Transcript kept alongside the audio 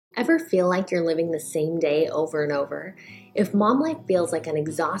Ever feel like you're living the same day over and over? If mom life feels like an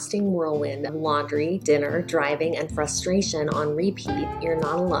exhausting whirlwind of laundry, dinner, driving, and frustration on repeat, you're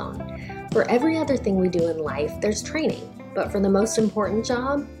not alone. For every other thing we do in life, there's training. But for the most important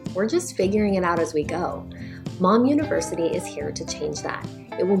job, we're just figuring it out as we go. Mom University is here to change that.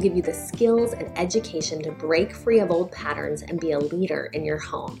 It will give you the skills and education to break free of old patterns and be a leader in your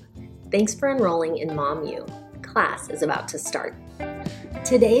home. Thanks for enrolling in Mom U. Class is about to start.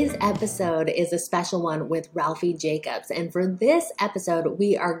 Today's episode is a special one with Ralphie Jacobs, and for this episode,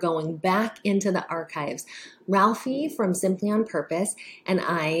 we are going back into the archives. Ralphie from Simply on Purpose and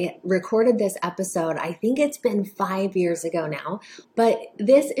I recorded this episode, I think it's been 5 years ago now, but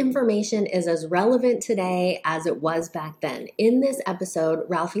this information is as relevant today as it was back then. In this episode,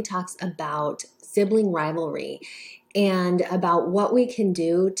 Ralphie talks about sibling rivalry and about what we can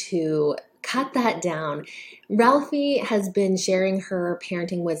do to cut that down. Ralphie has been sharing her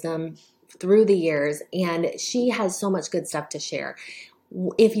parenting wisdom through the years, and she has so much good stuff to share.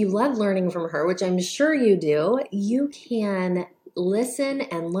 If you love learning from her, which I'm sure you do, you can listen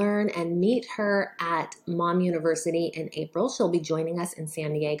and learn and meet her at Mom University in April. She'll be joining us in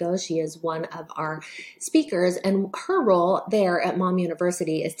San Diego. She is one of our speakers, and her role there at Mom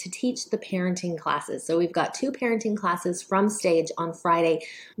University is to teach the parenting classes. So we've got 2 parenting classes from stage on Friday.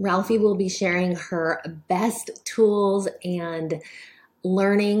 Ralphie will be sharing her best tools and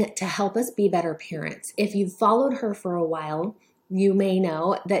learning to help us be better parents. If you've followed her for a while, you may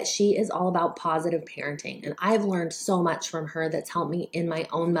know that she is all about positive parenting. And I've learned so much from her that's helped me in my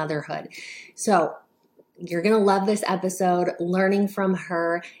own motherhood. So you're going to love this episode, learning from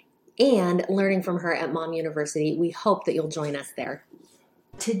her and learning from her at Mom University. We hope that you'll join us there.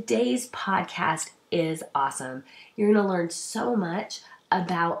 Today's podcast is awesome. You're going to learn so much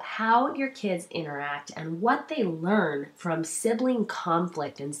about how your kids interact and what they learn from sibling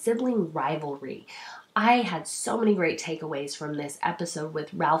conflict and sibling rivalry. I had so many great takeaways from this episode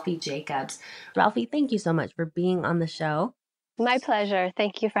with Ralphie Jacobs. Ralphie, thank you so much for being on the show. My pleasure.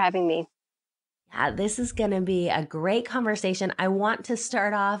 Thank you for having me. Yeah, this is going to be a great conversation. I want to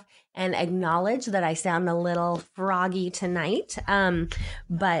start off and acknowledge that I sound a little froggy tonight,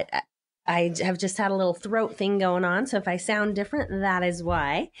 but I have just had a little throat thing going on. So if I sound different, that is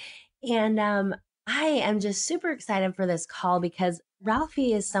why. And I am just super excited for this call because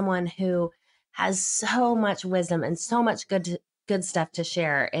Ralphie is someone who has so much wisdom and so much good stuff to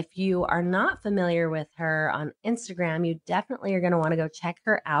share. If you are not familiar with her on Instagram, you definitely are going to want to go check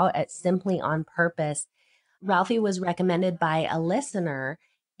her out at Simply on Purpose. Ralphie was recommended by a listener,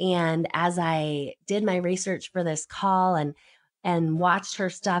 and as I did my research for this call and watched her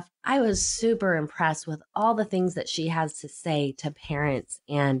stuff, I was super impressed with all the things that she has to say to parents,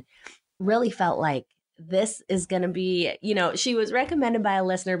 and really felt like this is going to be, she was recommended by a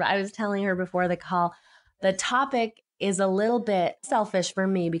listener, but I was telling her before the call, the topic is a little bit selfish for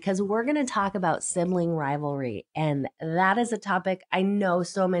me because we're going to talk about sibling rivalry. And that is a topic I know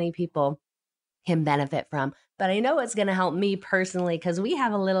so many people can benefit from, but I know it's going to help me personally because we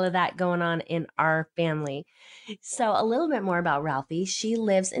have a little of that going on in our family. So a little bit more about Ralphie. She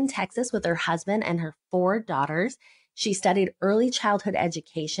lives in Texas with her husband and her 4 daughters. She studied early childhood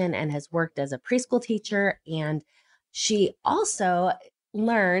education and has worked as a preschool teacher. And she also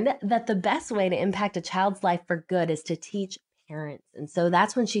learned that the best way to impact a child's life for good is to teach parents. And so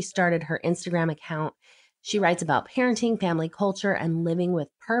that's when she started her Instagram account. She writes about parenting, family culture, and living with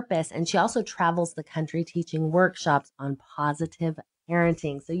purpose. And she also travels the country teaching workshops on positive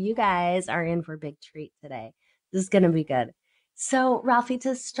parenting. So you guys are in for a big treat today. This is going to be good. So Ralphie,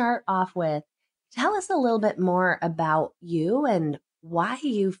 to start off with, tell us a little bit more about you and why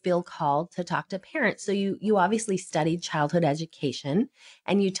you feel called to talk to parents. So you obviously studied childhood education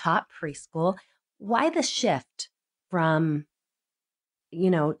and you taught preschool. Why the shift from,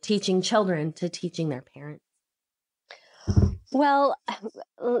 teaching children to teaching their parents? Well,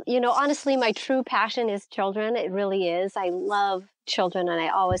 honestly, my true passion is children. It really is. I love children, and I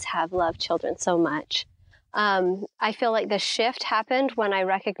always have loved children so much. I feel like the shift happened when I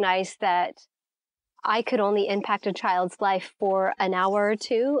recognized that I could only impact a child's life for an hour or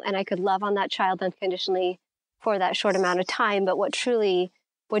 2, and I could love on that child unconditionally for that short amount of time. But what truly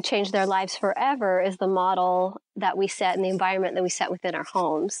would change their lives forever is the model that we set and the environment that we set within our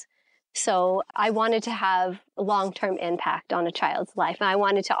homes. So I wanted to have long-term impact on a child's life. And I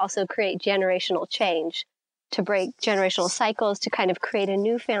wanted to also create generational change, to break generational cycles, to kind of create a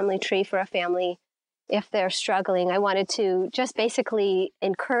new family tree for a family if they're struggling. I wanted to just basically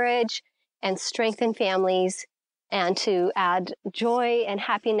encourage and strengthen families and to add joy and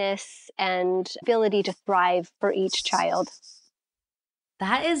happiness and ability to thrive for each child.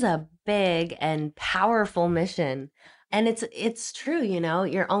 That is a big and powerful mission. And it's true,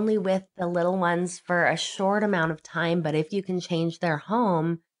 you're only with the little ones for a short amount of time, but if you can change their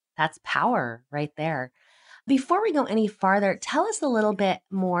home, that's power right there. Before we go any farther, tell us a little bit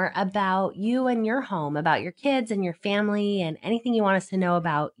more about you and your home, about your kids and your family, and anything you want us to know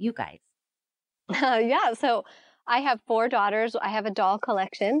about you guys. Yeah, so I have 4 daughters. I have a doll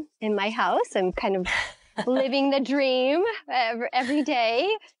collection in my house. I'm kind of living the dream every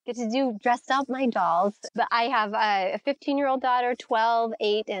day. Get to dress up my dolls. But I have a 15-year-old daughter, 12,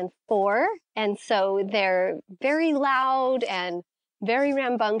 8, and 4. And so they're very loud and very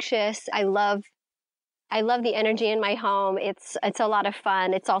rambunctious. I love the energy in my home. It's a lot of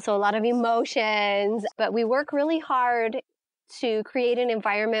fun. It's also a lot of emotions, but we work really hard to create an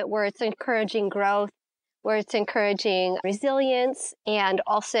environment where it's encouraging growth, where it's encouraging resilience, and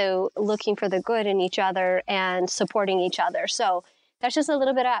also looking for the good in each other and supporting each other. So that's just a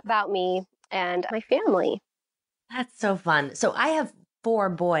little bit about me and my family. That's so fun. So I have 4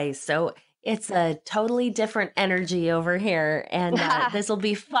 boys, so it's a totally different energy over here. And this will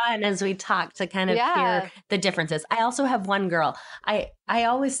be fun as we talk to kind of hear the differences. I also have 1 girl. I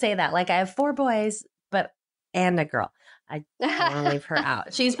always say that, like I have 4 boys, and a girl. I don't want to leave her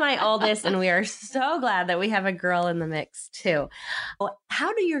out. She's my oldest, and we are so glad that we have a girl in the mix too.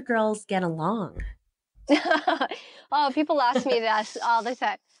 How do your girls get along? Oh, people ask me this all the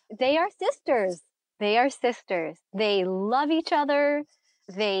time. They are sisters. They are sisters. They love each other.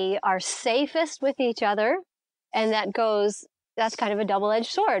 They are safest with each other. And that's kind of a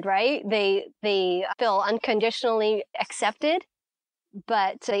double-edged sword, right? They feel unconditionally accepted,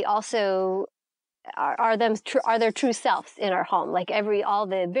 but they also are their true selves in our home. Like all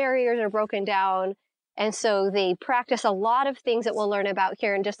the barriers are broken down. And so they practice a lot of things that we'll learn about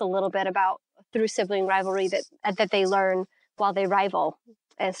here in just a little bit about through sibling rivalry that they learn while they rival.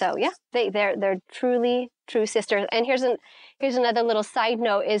 And so, yeah, they're truly true sisters. And here's another little side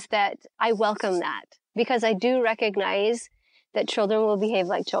note is that I welcome that because I do recognize that children will behave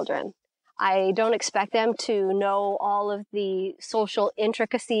like children. I don't expect them to know all of the social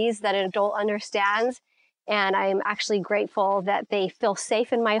intricacies that an adult understands. And I'm actually grateful that they feel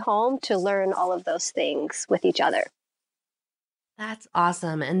safe in my home to learn all of those things with each other. That's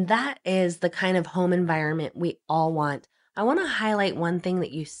awesome. And that is the kind of home environment we all want. I want to highlight one thing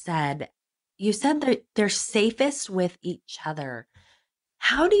that you said. You said that they're safest with each other.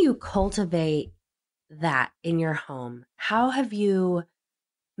 How do you cultivate that in your home? How have you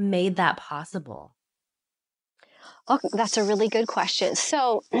made that possible? Oh, that's a really good question.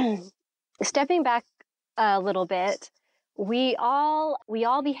 So stepping back a little bit, we all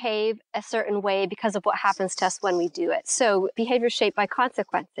behave a certain way because of what happens to us when we do it. So behavior is shaped by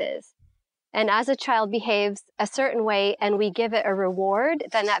consequences. And as a child behaves a certain way and we give it a reward,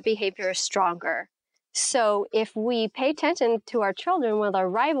 then that behavior is stronger. So if we pay attention to our children while they're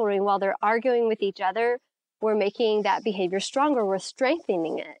rivaling, while they're arguing with each other, we're making that behavior stronger. We're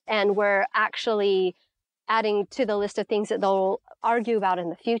strengthening it. And we're actually adding to the list of things that they'll argue about in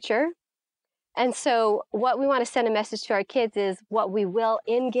the future. And so what we want to send a message to our kids is what we will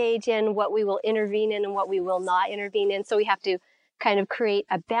engage in, what we will intervene in, and what we will not intervene in. So we have to kind of create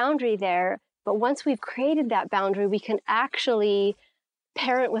a boundary there. But once we've created that boundary, we can actually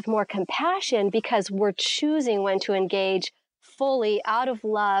parent with more compassion because we're choosing when to engage fully out of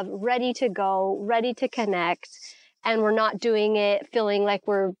love, ready to go, ready to connect. And we're not doing it feeling like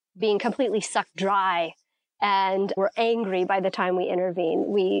we're being completely sucked dry and we're angry by the time we intervene.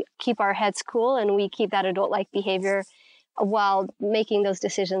 We keep our heads cool and we keep that adult-like behavior while making those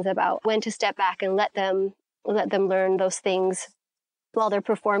decisions about when to step back and let them learn those things while they're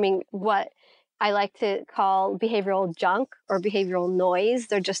performing what I like to call behavioral junk or behavioral noise.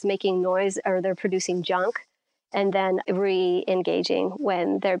 They're just making noise or they're producing junk and then re-engaging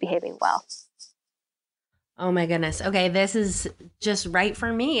when they're behaving well. Oh my goodness. Okay, this is just right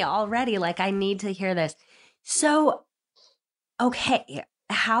for me already. Like I need to hear this. So, okay,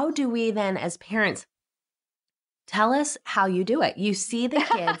 how do we then as parents tell us how you do it? You see the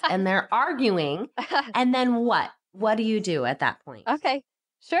kids and they're arguing and then what? What do you do at that point? Okay,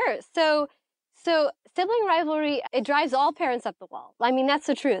 sure. So sibling rivalry, it drives all parents up the wall. I mean, that's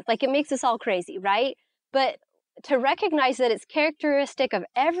the truth. Like it makes us all crazy, right? But to recognize that it's characteristic of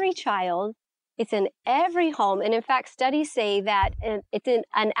every child, it's in every home. And in fact, studies say that it's in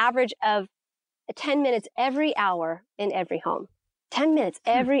an average of 10 minutes every hour in every home. 10 minutes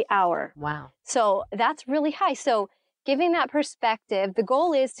every hour. Wow. So that's really high. So giving that perspective, the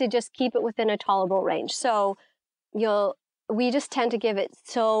goal is to just keep it within a tolerable range. So we just tend to give it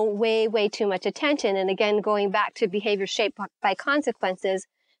so way too much attention. And again, going back to behavior shaped by consequences,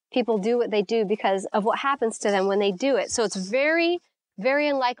 people do what they do because of what happens to them when they do it. So it's very, very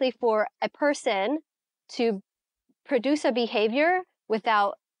unlikely for a person to produce a behavior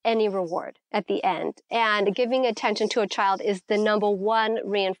without any reward at the end. And giving attention to a child is the number one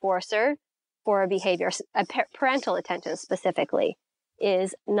reinforcer for a behavior. Parental attention specifically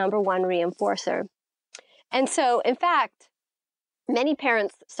is number one reinforcer. And so, in fact, many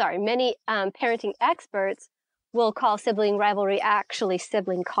parenting experts will call sibling rivalry actually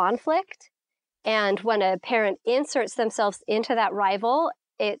sibling conflict. And when a parent inserts themselves into that rival,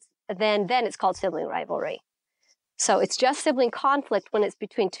 then it's called sibling rivalry. So it's just sibling conflict when it's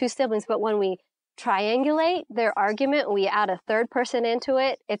between two siblings, but when we triangulate their argument, we add a third person into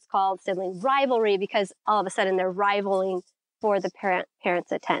it, it's called sibling rivalry because all of a sudden they're rivaling for the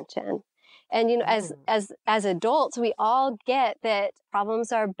parent's attention. And, as adults, we all get that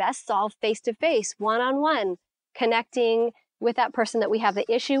problems are best solved face-to-face, one-on-one, connecting with that person that we have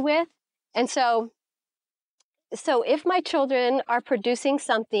the issue with. And so if my children are producing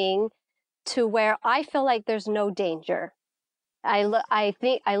something to where I feel like there's no danger, I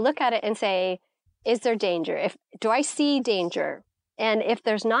look at it and say, is there danger? Do I see danger? And if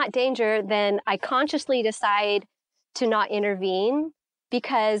there's not danger, then I consciously decide to not intervene,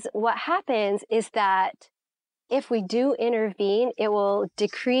 because what happens is that if we do intervene, it will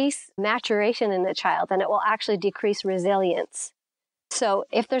decrease maturation in the child and it will actually decrease resilience. So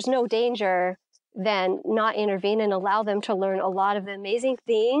if there's no danger, then not intervene and allow them to learn a lot of the amazing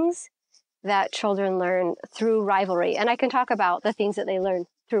things that children learn through rivalry. And I can talk about the things that they learn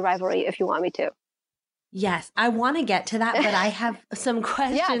through rivalry if you want me to. Yes, I want to get to that, but I have some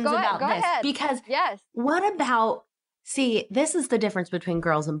questions about this. Because what about, see, this is the difference between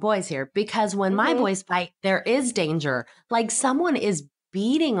girls and boys here, because when my boys fight, there is danger. Like someone is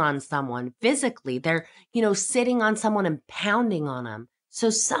beating on someone physically. They're, sitting on someone and pounding on them. So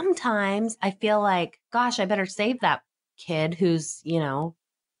sometimes I feel like, gosh, I better save that kid who's,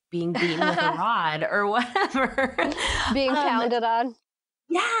 being beaten with a rod or whatever. Being pounded on.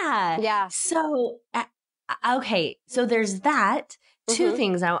 Yeah. Yeah. So, okay. So there's that. Two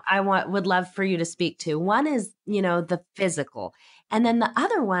things I would love for you to speak to. One is, the physical. And then the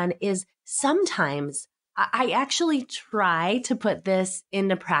other one is sometimes I actually try to put this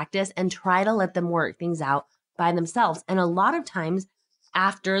into practice and try to let them work things out by themselves. And a lot of times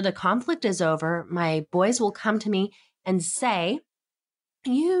after the conflict is over, my boys will come to me and say,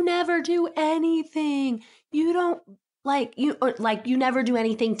 you never do anything. You don't you never do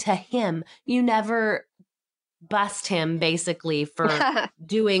anything to him. You never bust him basically for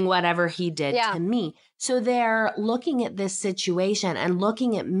doing whatever he did to me. So they're looking at this situation and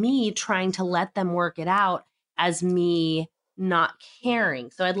looking at me trying to let them work it out as me not caring.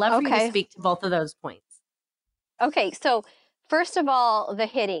 So I'd love for you to speak to both of those points. Okay. So first of all, the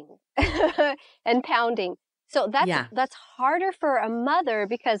hitting and pounding. So that's harder for a mother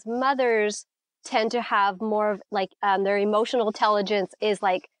because mothers tend to have more of their emotional intelligence is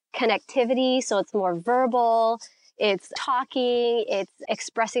like connectivity. So it's more verbal, it's talking, it's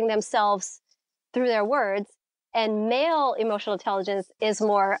expressing themselves through their words. And male emotional intelligence is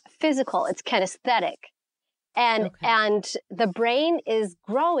more physical. It's kinesthetic. And the brain is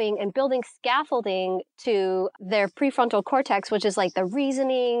growing and building scaffolding to their prefrontal cortex, which is like the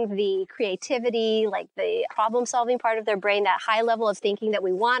reasoning, the creativity, like the problem solving part of their brain, that high level of thinking that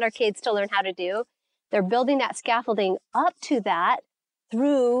we want our kids to learn how to do. They're building that scaffolding up to that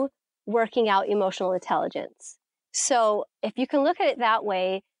through working out emotional intelligence. So if you can look at it that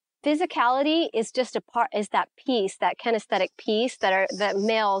way, physicality is just that piece, that kinesthetic piece that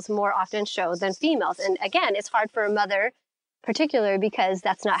males more often show than females. And again, it's hard for a mother, particularly because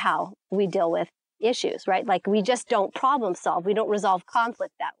that's not how we deal with issues, right? Like we just don't problem solve. We don't resolve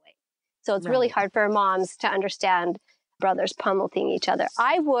conflict that way. So it's really hard for moms to understand brothers pummeling each other.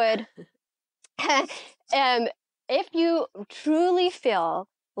 I would, if you truly feel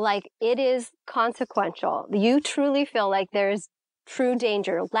like it is consequential, you truly feel like there's true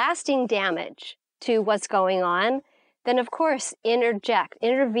danger, lasting damage to what's going on, then of course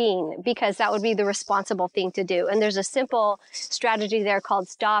intervene, because that would be the responsible thing to do. And there's a simple strategy there called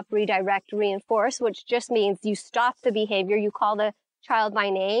stop, redirect, reinforce, which just means you stop the behavior, you call the child by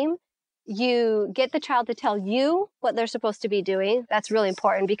name, you get the child to tell you what they're supposed to be doing. That's really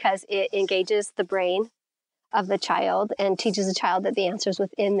important because it engages the brain of the child and teaches the child that the answer is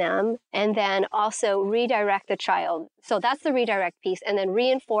within them. And then also redirect the child. So that's the redirect piece. And then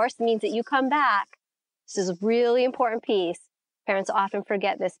reinforce means that you come back. This is a really important piece. Parents often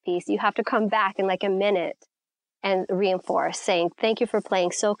forget this piece. You have to come back in like a minute and reinforce, saying, thank you for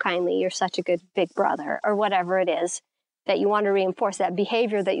playing so kindly. You're such a good big brother, or whatever it is that you want to reinforce, that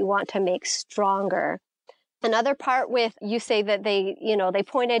behavior that you want to make stronger. Another part with, you say that they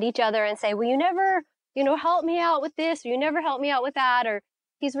point at each other and say, well, you never, help me out with this, or you never help me out with that, or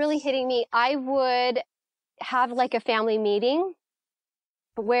he's really hitting me. I would have like a family meeting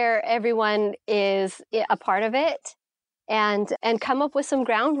where everyone is a part of it, and come up with some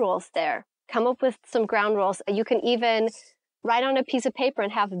ground rules there. Come up with some ground rules. You can even write on a piece of paper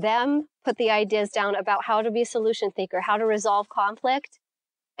and have them put the ideas down about how to be a solution thinker, how to resolve conflict,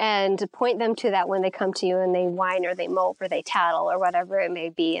 and point them to that when they come to you and they whine or they mope or they tattle or whatever it may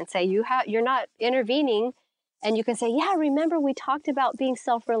be, and say, you're not intervening. And you can say, yeah, remember we talked about being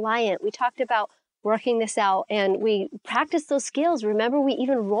self-reliant. We talked about working this out, and we practiced those skills. Remember, we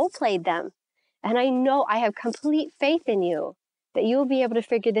even role played them. And I know I have complete faith in you that you'll be able to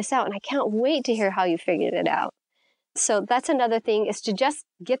figure this out. And I can't wait to hear how you figured it out. So that's another thing, is to just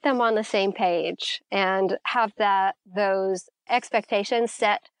get them on the same page and have those expectations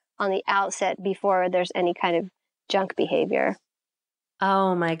set on the outset before there's any kind of junk behavior.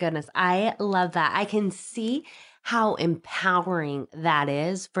 Oh my goodness. I love that. I can see how empowering that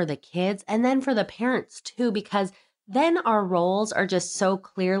is for the kids and then for the parents too, because then our roles are just so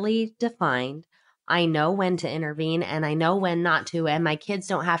clearly defined. I know when to intervene and I know when not to. And my kids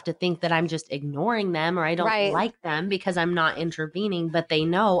don't have to think that I'm just ignoring them or I don't like them because I'm not intervening, but they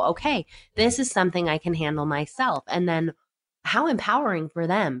know, okay, this is something I can handle myself. And then how empowering for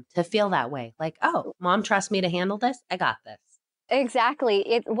them to feel that way. Like, oh, mom trusts me to handle this. I got this.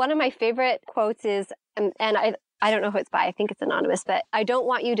 Exactly. One of my favorite quotes is, and I don't know who it's by, I think it's anonymous, but I don't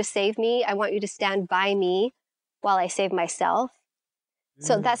want you to save me. I want you to stand by me while I save myself.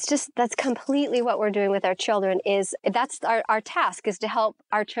 So that's completely what we're doing with our children. That's our task, is to help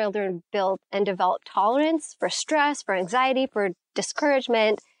our children build and develop tolerance for stress, for anxiety, for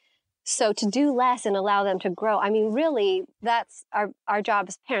discouragement. So to do less and allow them to grow. I mean, really, that's our job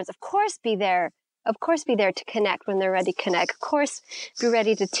as parents. Of course, be there to connect when they're ready to connect. Of course, be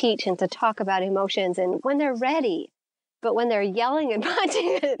ready to teach and to talk about emotions and when they're ready. But when they're yelling and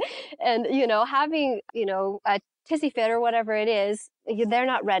punching and having, a tissy fit or whatever it is, they're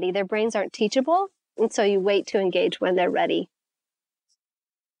not ready. Their brains aren't teachable. And so you wait to engage when they're ready.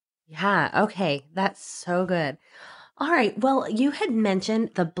 Yeah. Okay. That's so good. All right. Well, you had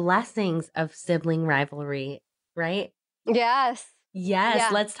mentioned the blessings of sibling rivalry, right? Yes. Yes. Yeah.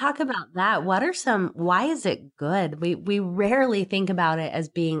 Let's talk about that. Why is it good? We rarely think about it as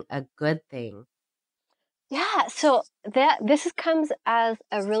being a good thing. Yeah. So this comes as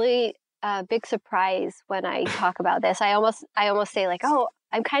a really big surprise when I talk about this. I almost say like, oh,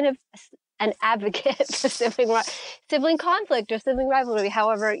 I'm kind of an advocate for sibling conflict or sibling rivalry,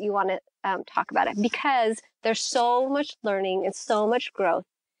 however you want to talk about it, because there's so much learning and so much growth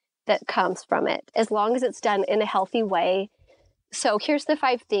that comes from it, as long as it's done in a healthy way. So here's the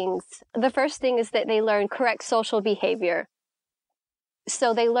 5 things. The first thing is that they learn correct social behavior.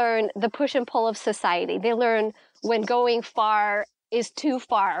 So they learn the push and pull of society. They learn when going far is too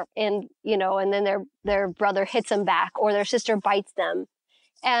far, and then their brother hits them back or their sister bites them.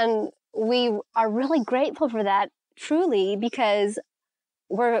 And we are really grateful for that, truly, because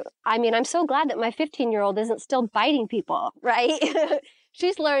I'm so glad that my 15-year-old isn't still biting people, right?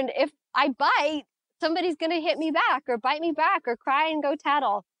 She's learned, if I bite, somebody's going to hit me back or bite me back or cry and go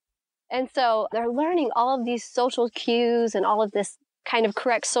tattle. And so they're learning all of these social cues and all of this kind of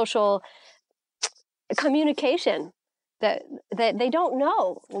correct social communication that they don't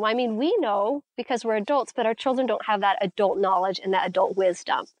know. Well, I mean, we know because we're adults, but our children don't have that adult knowledge and that adult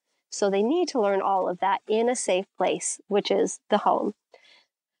wisdom. So they need to learn all of that in a safe place, which is the home.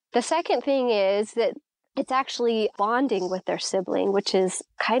 The second thing is that it's actually bonding with their sibling, which is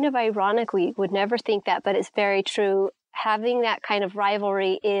kind of ironic. We would never think that, but it's very true. Having that kind of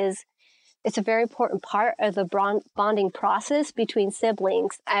rivalry it's a very important part of the bonding process between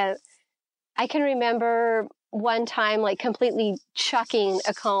siblings. I can remember one time, like, completely chucking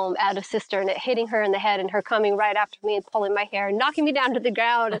a comb at a sister and it hitting her in the head, and her coming right after me and pulling my hair and knocking me down to the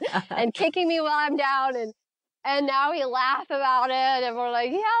ground and kicking me while I'm down. And now we laugh about it and we're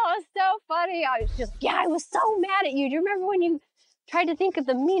like, yeah, it was so funny. I was just, I was so mad at you. Do you remember when you tried to think of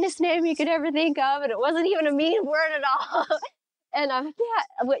the meanest name you could ever think of, and it wasn't even a mean word at all? And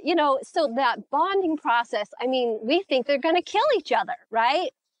so that bonding process, I mean, we think they're going to kill each other, right?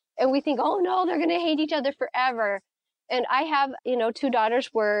 And we think, oh no, they're going to hate each other forever. And I have, 2 daughters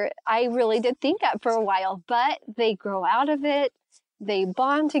where I really did think that for a while, but they grow out of it. They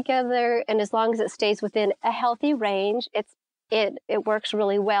bond together. And as long as it stays within a healthy range, it works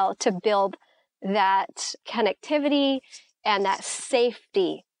really well to build that connectivity and that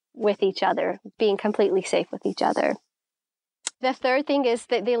safety with each other, being completely safe with each other. The third thing is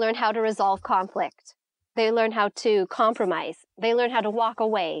that they learn how to resolve conflict. They learn how to compromise. They learn how to walk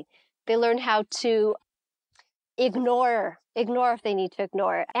away. They learn how to ignore if they need to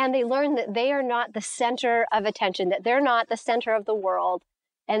ignore. And they learn that they are not the center of attention, that they're not the center of the world,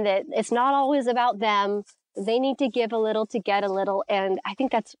 and that it's not always about them. They need to give a little to get a little. And I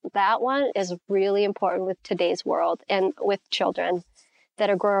think that one is really important with today's world and with children that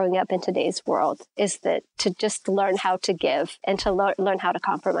are growing up in today's world, is that to just learn how to give and to learn how to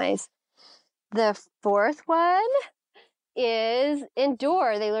compromise. The fourth one is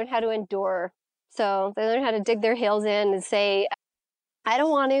endure. They learn how to endure. So they learn how to dig their heels in and say, I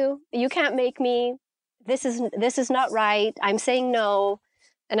don't want to, you can't make me, this is not right. I'm saying no,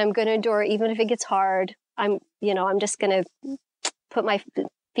 and I'm going to endure even if it gets hard. I'm just going to put my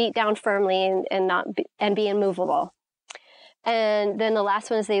feet down firmly and be immovable. And then the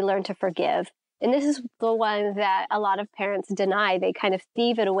last one is they learn to forgive. And this is the one that a lot of parents deny. They kind of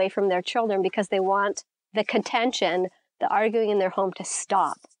thieve it away from their children because they want the contention, the arguing in their home to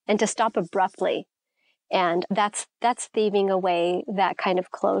stop, and to stop abruptly. And that's thieving away that kind of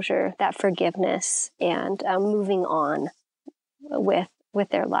closure, that forgiveness, and moving on with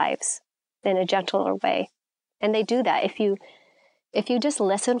their lives in a gentler way. And they do that if you just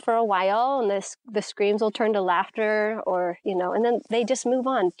listen for a while, and the screams will turn to laughter, or, and then they just move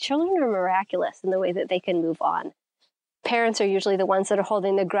on. Children are miraculous in the way that they can move on. Parents are usually the ones that are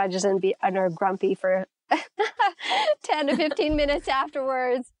holding the grudges and are grumpy for 10 to 15 minutes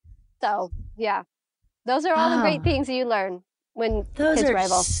afterwards. So, yeah, those are all the great things you learn when kids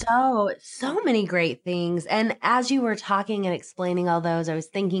rival. So many great things. And as you were talking and explaining all those, I was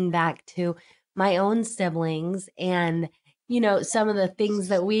thinking back to my own siblings and some of the things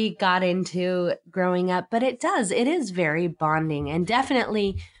that we got into growing up, but it is very bonding, and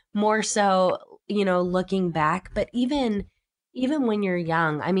definitely more so, looking back, but even when you're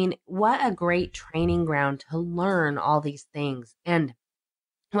young, I mean, what a great training ground to learn all these things. And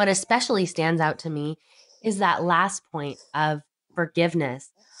what especially stands out to me is that last point of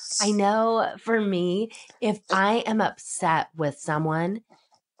forgiveness. I know for me, if I am upset with someone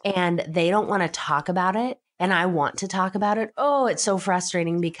and they don't want to talk about it, and I want to talk about it, it's so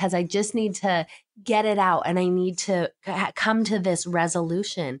frustrating because I just need to get it out and I need to come to this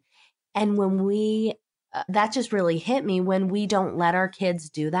resolution. And when that just really hit me, when we don't let our kids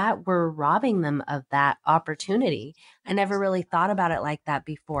do that, we're robbing them of that opportunity. I never really thought about it like that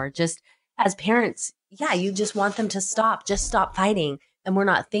before. Just as parents, you just want them to just stop fighting. And we're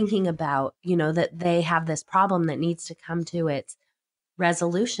not thinking about, that they have this problem that needs to come to its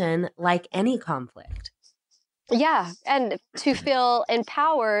resolution like any conflict. Yeah. And to feel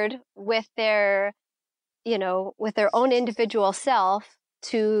empowered with their own individual self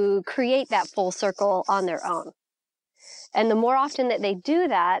to create that full circle on their own. And the more often that they do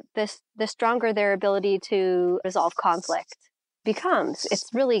that, the stronger their ability to resolve conflict becomes. It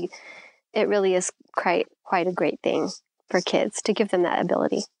really is quite a great thing for kids to give them that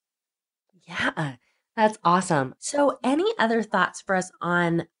ability. Yeah, that's awesome. So any other thoughts for us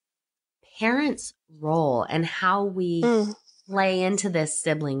on parents' role and how we play into this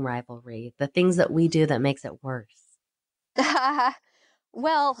sibling rivalry, the things that we do that makes it worse?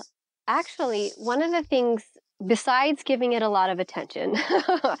 Well, actually, one of the things, besides giving it a lot of attention,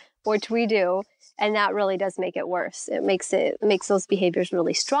 which we do, and that really does make it worse. It makes those behaviors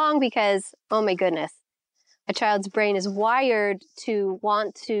really strong because, oh my goodness, a child's brain is wired to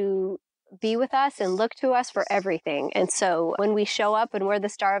want to be with us and look to us for everything. And so when we show up and we're the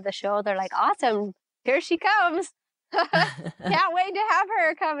star of the show, they're like, awesome, here she comes. Can't wait to have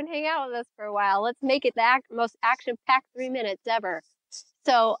her come and hang out with us for a while. Let's make it the most action-packed 3 minutes ever.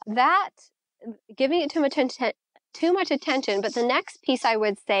 So that, giving it too much attention. But the next piece I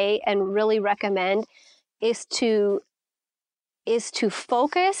would say and really recommend is to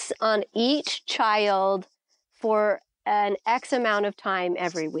focus on each child for an X amount of time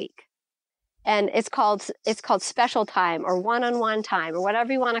every week. And it's called special time or one-on-one time or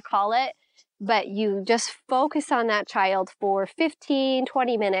whatever you want to call it. But you just focus on that child for 15,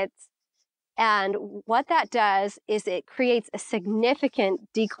 20 minutes. And what that does is it creates a significant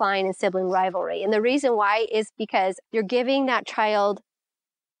decline in sibling rivalry. And the reason why is because you're giving that child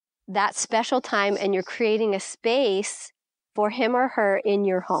that special time and you're creating a space for him or her in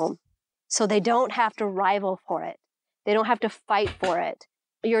your home. So they don't have to rival for it. They don't have to fight for it.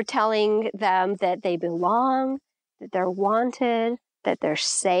 You're telling them that they belong, that they're wanted, that they're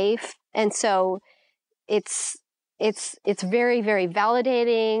safe. And so it's it's very, very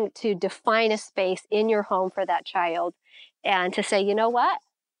validating to define a space in your home for that child and to say, you know what?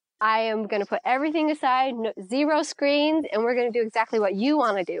 I am going to put everything aside, no, zero screens, and we're going to do exactly what you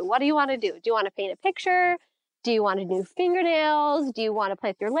want to do. What do you want to do? Do you want to paint a picture? Do you want to do fingernails? Do you want to play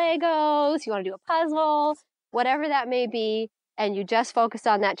with your Legos? Do you want to do a puzzle? Whatever that may be, and you just focus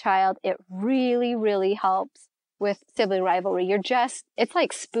on that child, it really, really helps with sibling rivalry. It's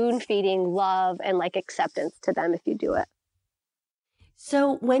like spoon feeding love and like acceptance to them if you do it.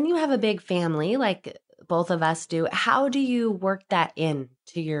 So when you have a big family, like both of us do, how do you work that in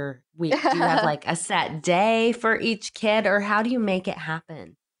to your week? Do you have like a set day for each kid, or how do you make it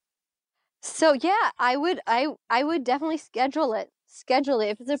happen? So yeah, I would definitely schedule it.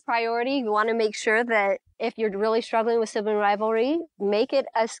 If it's a priority. You want to make sure that if you're really struggling with sibling rivalry, make it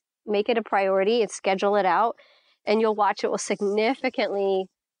a priority and schedule it out, and you'll watch it will significantly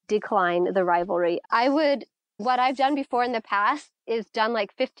decline the rivalry. What I've done before in the past is done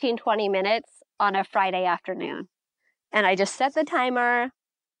like 15, 20 minutes on a Friday afternoon. And I just set the timer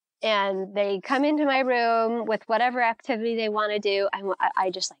and they come into my room with whatever activity they want to do.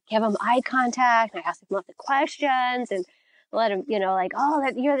 I just like give them eye contact and I ask them lots of questions and let them, like, oh,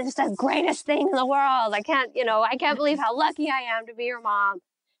 you're just the greatest thing in the world. I can't believe how lucky I am to be your mom.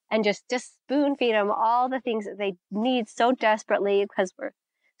 And just spoon feed them all the things that they need so desperately because we're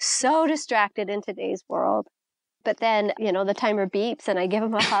so distracted in today's world. But then, the timer beeps and I give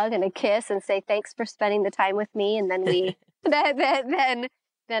them a hug and a kiss and say, thanks for spending the time with me. And then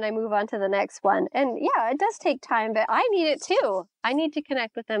then I move on to the next one. And yeah, it does take time, but I need it too. I need to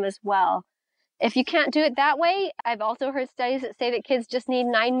connect with them as well. If you can't do it that way, I've also heard studies that say that kids just need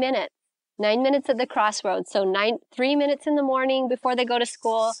 9 minutes. 9 minutes at the crossroads. So 3 minutes in the morning before they go to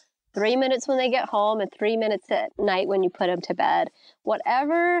school, 3 minutes when they get home, and 3 minutes at night when you put them to bed.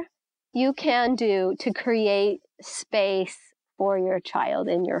 Whatever you can do to create space for your child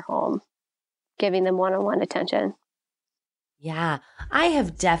in your home, giving them one-on-one attention. Yeah, I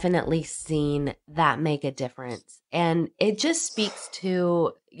have definitely seen that make a difference. And it just speaks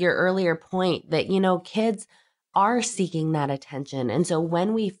to your earlier point that, kids are seeking that attention. And so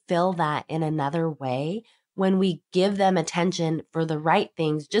when we fill that in another way, when we give them attention for the right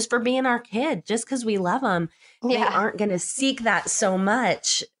things, just for being our kid, just because we love them, they aren't going to seek that so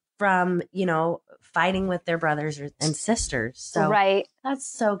much from, fighting with their brothers and sisters. So right. That's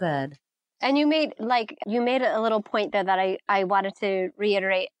so good. And you made a little point there that I wanted to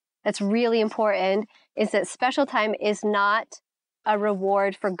reiterate that's really important, is that special time is not a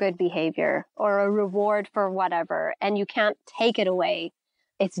reward for good behavior or a reward for whatever, and you can't take it away.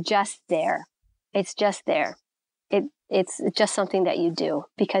 It's just there. It's just there. It's just something that you do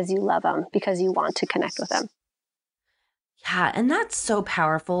because you love them, because you want to connect with them. Yeah, and that's so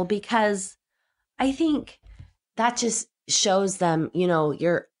powerful because I think that just shows them,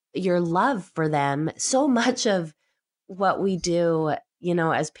 your love for them. So much of what we do,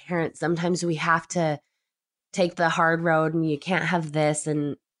 as parents, sometimes we have to take the hard road and you can't have this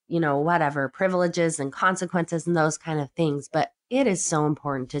and, whatever, privileges and consequences and those kind of things. But it is so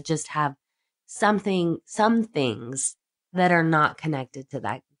important to just have some things that are not connected to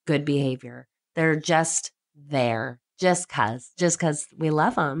that good behavior. They're just there just cause we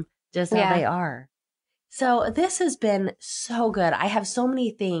love them, just how they are. So this has been so good. I have so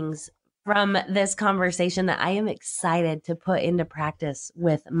many things from this conversation that I am excited to put into practice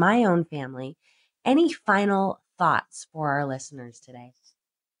with my own family. Any final thoughts for our listeners today?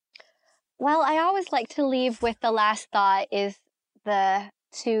 Well, I always like to leave with the last thought is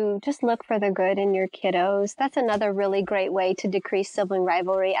to just look for the good in your kiddos. That's another really great way to decrease sibling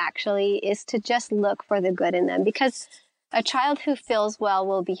rivalry, actually, is to just look for the good in them, because a child who feels well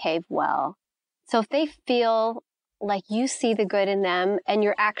will behave well. So if they feel like you see the good in them and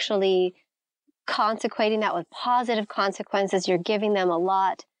you're actually consequating that with positive consequences, you're giving them a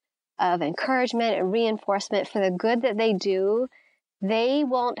lot of encouragement and reinforcement for the good that they do, they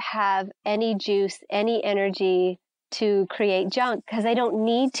won't have any juice, any energy to create junk because they don't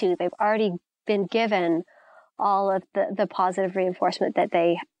need to. They've already been given all of the positive reinforcement that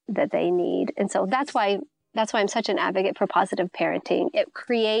they need. And so that's why I'm such an advocate for positive parenting. It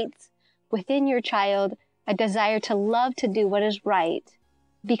creates within your child a desire to love to do what is right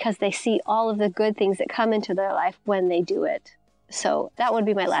because they see all of the good things that come into their life when they do it. So that would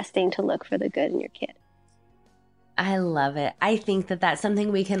be my last thing, to look for the good in your kid. I love it. I think that that's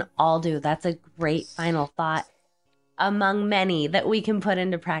something we can all do. That's a great final thought among many that we can put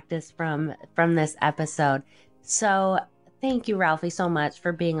into practice from this episode. So thank you, Ralphie, so much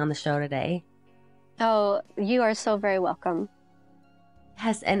for being on the show today. Oh, you are so very welcome.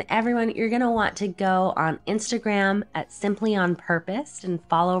 Yes, and everyone, you're going to want to go on Instagram at Simply on Purpose and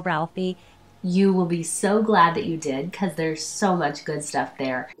follow Ralphie. You will be so glad that you did because there's so much good stuff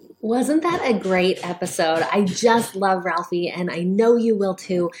there. Wasn't that a great episode? I just love Ralphie, and I know you will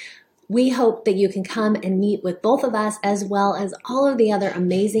too. We hope that you can come and meet with both of us as well as all of the other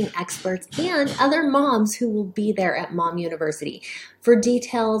amazing experts and other moms who will be there at Mom University. For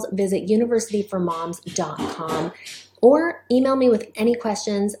details, visit universityformoms.com or email me with any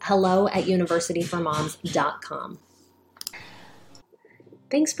questions, hello@universityformoms.com.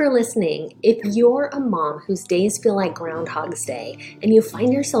 Thanks for listening. If you're a mom whose days feel like Groundhog's Day and you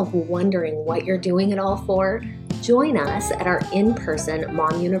find yourself wondering what you're doing it all for, join us at our in-person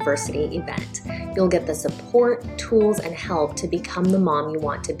Mom University event. You'll get the support, tools, and help to become the mom you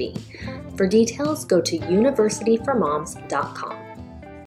want to be. For details, go to universityformoms.com.